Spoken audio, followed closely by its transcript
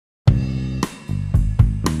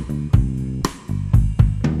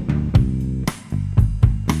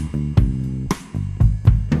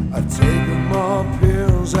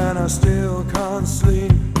I still can't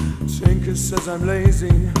sleep. Tinker says I'm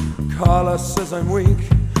lazy, Carla says I'm weak.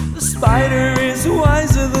 The spider is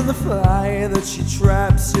wiser than the fly that she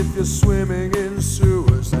traps. If you're swimming in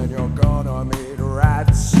sewers, then you're gonna meet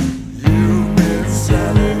rats. You've been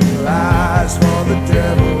selling lies for the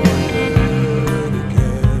devil yet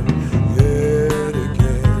again, yet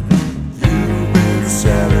again. You've been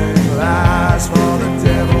selling lies for the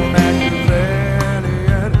devil,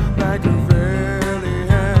 Machiavellian,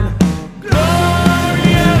 Machiavellian.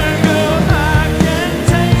 Gloriana, girl, I can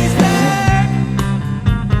taste it.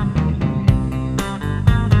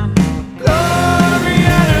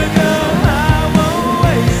 Gloriana, girl, I won't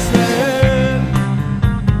waste it.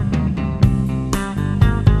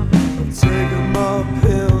 I'm taking more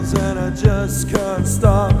pills and I just can't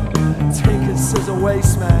stop. Tinker says a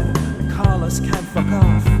waste man, Carlos can't fuck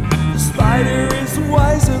off. The spider is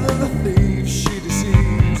wiser than the thief.